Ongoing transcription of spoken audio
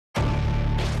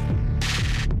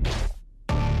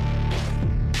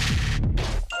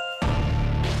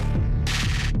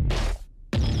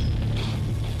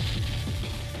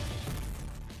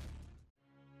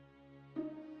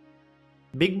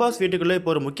Big pass வீட்டுக்குள்ளே இப்போ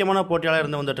ஒரு முக்கியமான போட்டியாளர்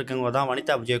இருந்து வந்துட்டு இருக்கவங்க தான்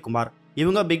வனிதா விஜயகுமார்.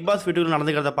 இவங்க பிக் பாஸ் வீட்டுக்குள்ள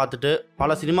நடந்துக்கிறத பார்த்துட்டு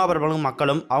பல சினிமா பிரபலங்களும்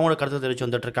மக்களும் அவங்களோட கருத்தை தெரிவித்து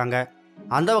வந்துட்டு இருக்காங்க.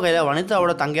 அந்த வகையில்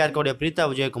வனிதாவோட தங்கையா இருக்கக்கூடிய பிரீத்தா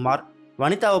விஜயகுமார்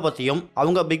வனிதாவை பற்றியும்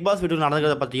அவங்க பிக் பாஸ் வீட்டுக்குள்ள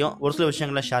நடந்துக்கிறத பற்றியும் ஒரு சில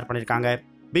விஷயங்களை ஷேர் பண்ணியிருக்காங்க.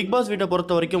 பிக் பாஸ் வீட்டை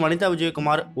பொறுத்த வரைக்கும் வனிதா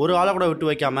விஜயகுமார் ஒரு ஆளை கூட விட்டு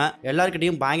வைக்காம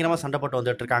எல்லாருக்கிட்டையும் பயங்கரமா சண்டை போட்டு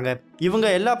வந்துட்டு இருக்காங்க.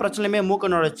 இவங்க எல்லா பிரச்சனையுமே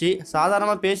மூக்க நுழைச்சி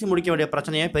சாதாரணமா பேசி முடிக்க வேண்டிய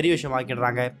பிரச்சனையை பெரிய விஷயம்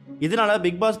ஆக்கிடுறாங்க. இதனால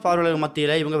பிக் பாஸ் பார்வையாளர்கள்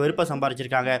மத்தியில இவங்க வெறுப்பை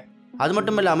சம்பாதிச்சிருக்காங்க. அது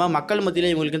மட்டும் இல்லாம மக்கள் மத்தியில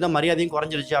இவங்களுக்கு இந்த மரியாதையும்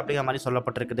குறைஞ்சிருச்சு அப்படிங்கிற மாதிரி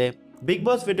சொல்லப்பட்டிருக்குது. பிக்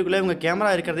பாஸ் வீட்டுக்குள்ள இவங்க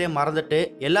கேமரா இருக்கிறதே மறந்துட்டு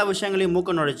எல்லா விஷயங்களையும்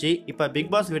மூக்க நுழைச்சி இப்ப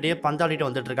பிக் பாஸ் வீட்டையே பந்தாடிட்டு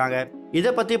வந்துட்டு இருக்காங்க.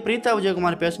 இதை பத்தி பிரீத்தா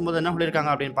விஜயகுமார் பேசும்போது என்ன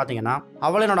சொல்லியிருக்காங்க அப்படின்னு பாத்தீங்கன்னா,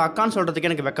 அவளை என்னோட அக்கான்னு சொல்றதுக்கு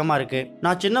எனக்கு வெக்கமா இருக்கு.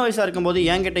 நான் சின்ன வயசா இருக்கும்போது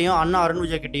என்கிட்டையும் அண்ணா அருண்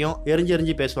விஜய் கிட்டையும்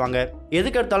எரிஞ்சு பேசுவாங்க.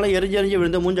 எதுக்கு எடுத்தாலும் எரிஞ்சு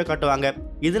விழுந்து மூஞ்ச காட்டுவாங்க.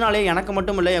 இதனாலே எனக்கு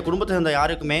மட்டும் இல்ல என் குடும்பத்தை சேர்ந்த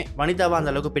யாருக்குமே வனிதாவை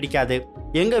அந்த அளவுக்கு பிடிக்காது.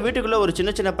 எங்க வீட்டுக்குள்ள ஒரு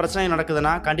சின்ன பிரச்சனை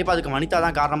நடக்குதுன்னா கண்டிப்பா அதுக்கு வனிதா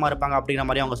தான் காரணமா இருப்பாங்க அப்படிங்கிற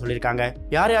மாதிரி அவங்க சொல்லியிருக்காங்க.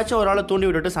 யாரையாச்சும் ஒரு ஆளை தூண்டி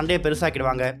விட்டுட்டு சண்டையை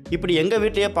பெருசாக்கிடுவாங்க. இப்படி எங்க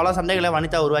வீட்லயே பல சண்டைகளை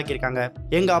வனிதா உருவாக்கி இருக்காங்க.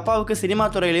 எங்க அப்பாவுக்கு சினிமா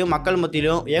துறையிலையும் மக்கள்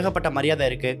மத்தியிலும் ஏகப்பட்ட மரியாதை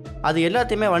இருக்கு. அது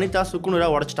எல்லாத்தையுமே வனிதா சுக்குநூறா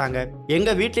உடைச்சிட்டாங்க. எங்க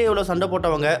வீட்லயே இவ்வளவு சண்டை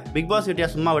போட்டவங்க பிக் பாஸ் வீட்டையா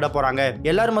சும்மா விட போறாங்க?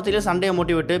 எல்லாரும் மத்தியிலும் சண்டையை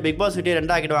மூட்டி விட்டு பிக் பாஸ் வீட்டையை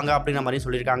ரெண்டாக்கிடுவாங்க அப்படிங்கிற மாதிரி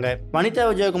சொல்லியிருக்காங்க. வனிதா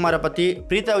விஜயகுமாரை பத்தி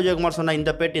பிரீத்தா விஜயகுமார் சொன்ன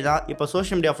இந்த பேட்டி தான் இப்ப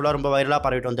சோசியல் மீடியா ஃபுல்லா ரொம்ப வைரலா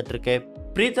பரவிட்டு வந்துட்டு இருக்கு.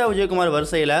 பிரீத்தா விஜயகுமார்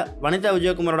வரிசையில வனிதா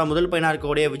விஜயகுமாரோட முதல் பையனா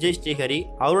இருக்கக்கூடிய விஜய் ஸ்ரீஹரி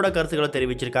அவரோட கருத்துக்களை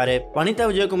தெரிவிச்சிருக்காரு. வனிதா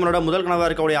விஜயகுமாரோட முதல் கணவா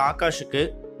இருக்கக்கூடிய ஆகாஷுக்கு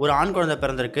ஒரு ஆண் குழந்தை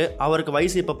பிறந்திருக்கு. அவருக்கு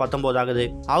வயசு இப்ப 19 ஆகுது.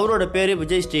 அவரோட பேரு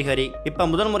விஜய் ஸ்ரீஹரி. இப்ப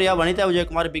முதல் முறையா வனிதா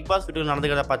விஜயகுமார் பிக் பாஸ் வீட்டுக்கு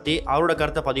நடந்துக்கிறத பத்தி அவரோட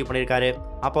கருத்தை பதிவு பண்ணியிருக்காரு.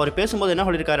 அப்ப அவர் பேசும்போது என்ன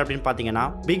சொல்லியிருக்காரு அப்படின்னு பாத்தீங்கன்னா,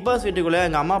 பிக் பாஸ் வீட்டுக்குள்ள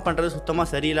எங்க அம்மா பண்றது சுத்தமா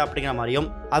சரியில்லை அப்படிங்கிற மாதிரியும்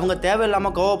அவங்க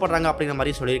தேவையில்லாம கோவப்படுறாங்க அப்படிங்கிற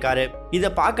மாதிரி சொல்லியிருக்காரு.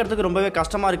 இதை பாக்குறதுக்கு ரொம்பவே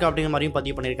கஷ்டமா இருக்கு அப்படிங்கிற மாதிரியும்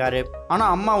பதிவு பண்ணியிருக்காரு. ஆனா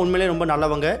அம்மா உண்மையிலேயே ரொம்ப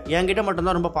நல்லவங்க. என்கிட்ட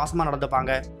மட்டும்தான் ரொம்ப பாசமா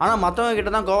நடந்துப்பாங்க. ஆனா மத்தவங்க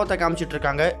கிட்ட தான் கோவத்தை காமிச்சிட்டு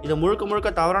இருக்காங்க. இது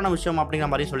முழுக்க தவறான விஷயம்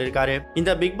அப்படிங்கிற மாதிரி சொல்லியிருக்காரு.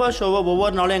 இந்த பிக் பாஸ் ஷோவை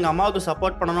ஒவ்வொரு நாளும் எங்க அம்மாவுக்கு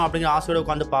சப்போர்ட் பண்ணணும் அப்படிங்கிற ஆசையோட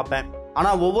உட்காந்து பார்ப்பேன். ஆனா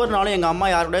ஒவ்வொரு நாளும் எங்க அம்மா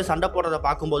யாருடைய சண்டை போடுறதை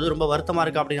பார்க்கும்போது ரொம்ப வருத்தமா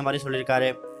இருக்கு அப்படிங்கிற மாதிரி சொல்லியிருக்காரு.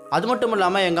 அது மட்டும்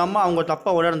இல்லாம எங்க அம்மா அவங்க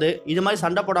தப்ப உணர்ந்து இது மாதிரி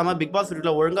சண்டை போடாம பிக் பாஸ்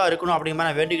வீட்டுல ஒழுங்கா இருக்கணும் அப்படிங்கிற மாதிரி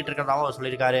நான் வேண்டிக்கிட்டு இருக்கிறதாவும் அவர்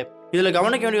சொல்லியிருக்காரு. இதுல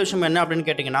கவனிக்க வேண்டிய விஷயம் என்ன அப்படின்னு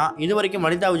கேட்டீங்கன்னா, இது வரைக்கும்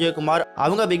வனிதா விஜயகுமார்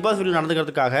அவங்க பிக் பாஸ் வீட்டில்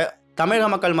நடந்துக்கிறதுக்காக தமிழக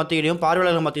மக்கள் மத்தியிலையும்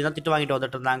பார்வையாளர்கள் மத்தியும் தான் திட்டு வாங்கிட்டு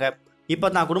வந்துட்டு இருந்தாங்க. இப்ப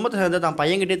தான் குடும்பத்தை சேர்ந்து தான்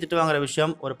பையன்கிட்டே திட்டு வாங்குற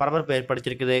விஷயம் ஒரு பரபரப்பை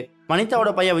ஏற்படுத்தியிருக்குது. வனிதாவோட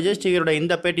பையன் விஜய் ஸ்ரீஹரியோட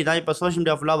இந்த பேட்டி தான் இப்ப சோசியல்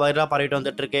மீடியா ஃபுல்லா வைரலா பரவிட்டு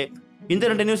வந்துட்டு இருக்கு. இந்த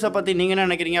 2 நியூஸை பத்தி நீங்க என்ன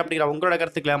நினைக்கிறீங்க அப்படிங்கிற உங்களோட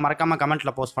கருத்துக்களை மறக்காம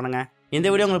கமெண்ட்ல போஸ்ட் பண்ணுங்க. இந்த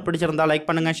வீடியோ உங்களுக்கு பிடிச்சிருந்தா லைக்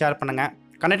பண்ணுங்க, ஷேர் பண்ணுங்க.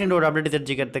 கனெக்டிங்கோட அப்டேட்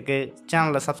தெரிஞ்சுக்கிறதுக்கு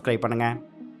சேனலை சப்ஸ்கிரைப் பண்ணுங்க.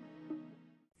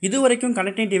 இது வரைக்கும்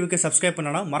கனெக்டிங் டிவிக்கு சப்ஸ்கிரைப்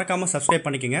பண்ணனா மறக்காம சப்ஸ்கிரைப்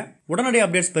பண்ணிக்கங்க. உடனடி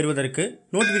அப்டேட்ஸ் பெறுவதற்கு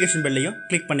நோட்டிஃபிகேஷன் பெல்லையும்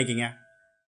கிளிக் பண்ணிக்கங்க.